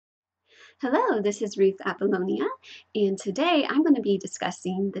Hello, this is Ruth Apollonia, and today I'm going to be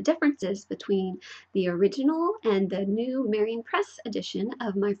discussing the differences between the original and the new Marian Press edition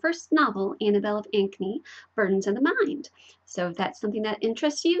of my first novel, Annabelle of Anchony, Burdens of the Mind. So if that's something that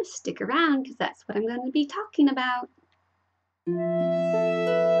interests you, stick around because that's what I'm going to be talking about.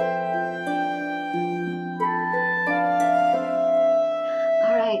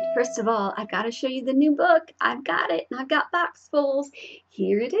 Alright, first of all, I've got to show you the new book. I've got it, and I've got boxfuls.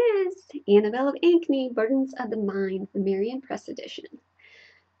 Here it is, Annabelle of Anchony, Burdens of the Mind, the Marian Press edition.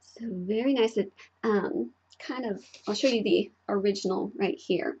 So very nice. I'll show you the original right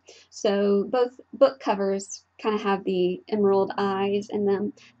here. So both book covers kind of have the emerald eyes in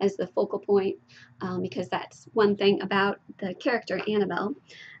them as the focal point, because that's one thing about the character Annabelle,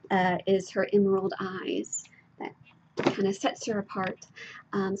 is her emerald eyes. That kind of sets her apart.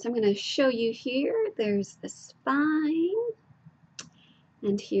 So I'm going to show you here. There's the spine,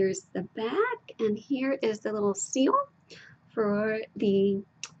 and here's the back, and here is the little seal for the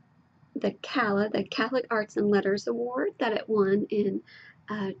CALA, the Catholic Arts and Letters Award that it won in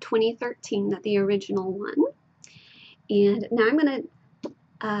 2013, that the original won. And now I'm going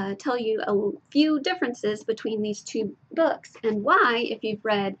to tell you a few differences between these two books and why, if you've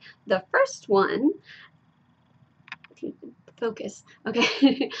read the first one, if you can focus,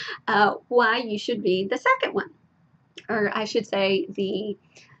 okay, why you should read the second one, or I should say the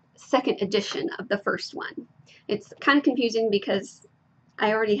second edition of the first one. It's kind of confusing because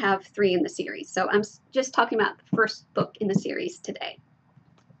I already have 3 in the series, so I'm just talking about the first book in the series today.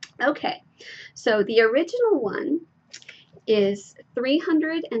 Okay, so the original one is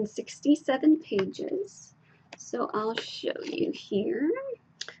 367 pages, so I'll show you here.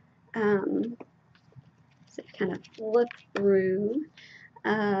 So kind of flip through,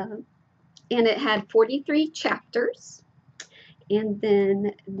 and it had 43 chapters, and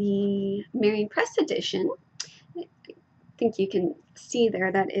then the Marian Press edition, I think you can see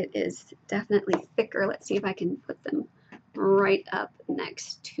there that it is definitely thicker. Let's see if I can put them right up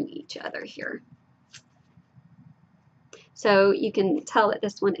next to each other here. So you can tell that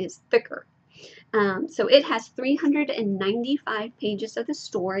this one is thicker. So it has 395 pages of the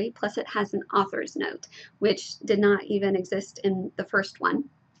story, plus it has an author's note, which did not even exist in the first one.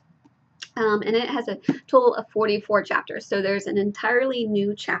 And it has a total of 44 chapters, so there's an entirely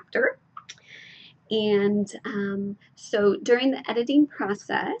new chapter. And so during the editing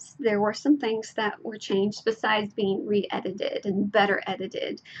process, there were some things that were changed besides being re-edited and better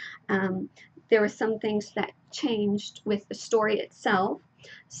edited. There were some things that changed with the story itself.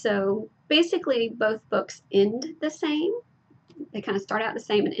 So basically both books end the same. They kind of start out the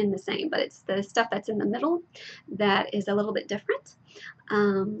same and end the same, but it's the stuff that's in the middle that is a little bit different.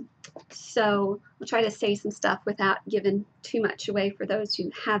 So I'll try to say some stuff without giving too much away for those who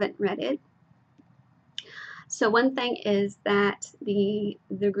haven't read it. So one thing is that the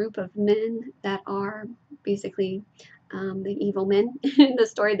group of men that are basically the evil men in the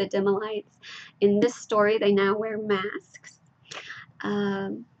story, the Demolites, in this story they now wear masks.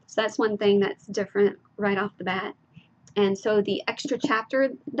 So that's one thing that's different right off the bat. And so the extra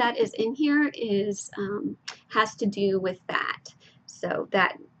chapter that is in here is has to do with that. So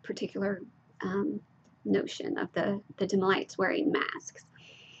that particular notion of the Demolites wearing masks.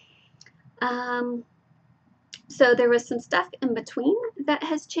 So there was some stuff in between that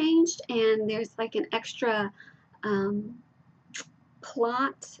has changed, and there's like an extra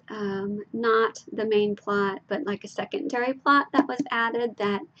plot, not the main plot, but like a secondary plot that was added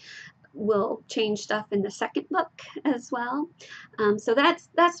that will change stuff in the second book as well. So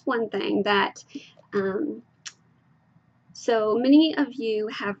that's one thing that, so many of you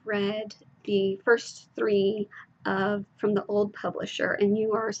have read the first 3 from the old publisher, and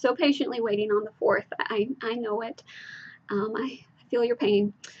you are so patiently waiting on the 4th. I know it. I feel your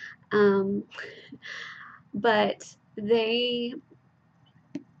pain. But these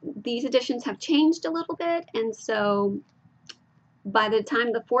editions have changed a little bit, and so by the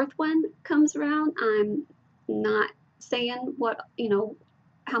time the 4th one comes around, I'm not saying what,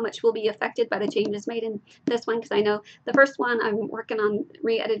 how much will be affected by the changes made in this one, because I know the first one I'm working on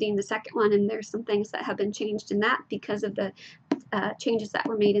re-editing the second one, and there's some things that have been changed in that because of the changes that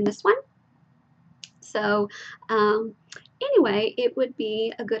were made in this one. So anyway, it would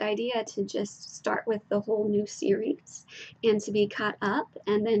be a good idea to just start with the whole new series and to be caught up,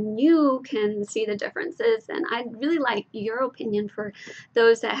 and then you can see the differences. And I'd really like your opinion for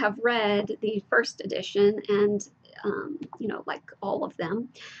those that have read the first edition and like all of them,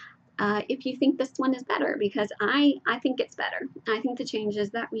 if you think this one is better, because I think it's better. I think the changes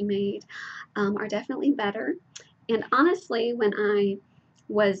that we made are definitely better. And honestly, when I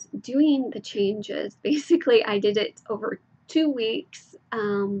was doing the changes. Basically, I did it over 2 weeks.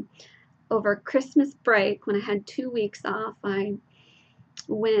 Over Christmas break, when I had 2 weeks off, I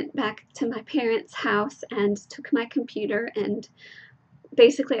went back to my parents' house and took my computer, and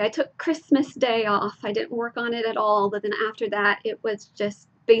basically I took Christmas Day off. I didn't work on it at all, but then after that it was just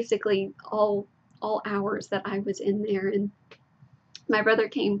basically all hours that I was in there. And my brother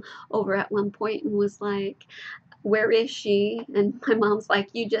came over at one point and was like, "Where is she?" And my mom's like,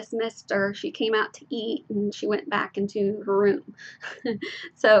 "You just missed her. She came out to eat and she went back into her room."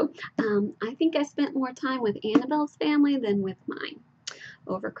 So I think I spent more time with Annabelle's family than with mine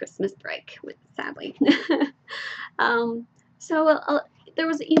over Christmas break, sadly. So there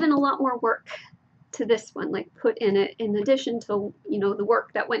was even a lot more work to this one, like put in it. In addition to, the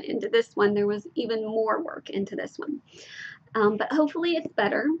work that went into this one, there was even more work into this one. But hopefully it's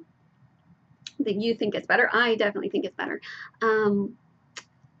better. That you think it's better. I definitely think it's better.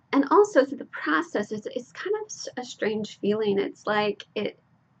 And also through the process, it's kind of a strange feeling. It's like it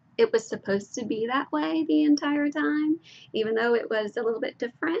was supposed to be that way the entire time, even though it was a little bit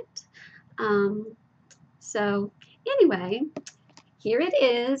different. So anyway, here it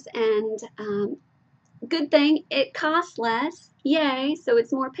is, and good thing it costs less. Yay! So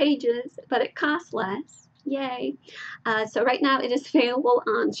it's more pages, but it costs less. Yay! So right now it is available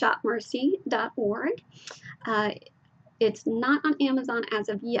on shopmercy.org. It's not on Amazon as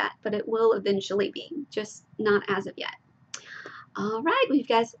of yet, but it will eventually be, just not as of yet. All right, well, if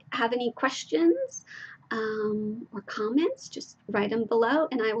you guys have any questions or comments, just write them below,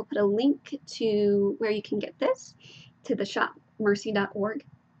 and I will put a link to where you can get this, to the shopmercy.org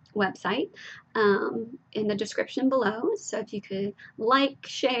website, in the description below. So if you could like,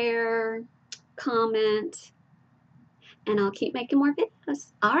 share, comment, and I'll keep making more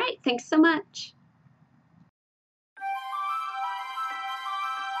videos. All right, thanks so much.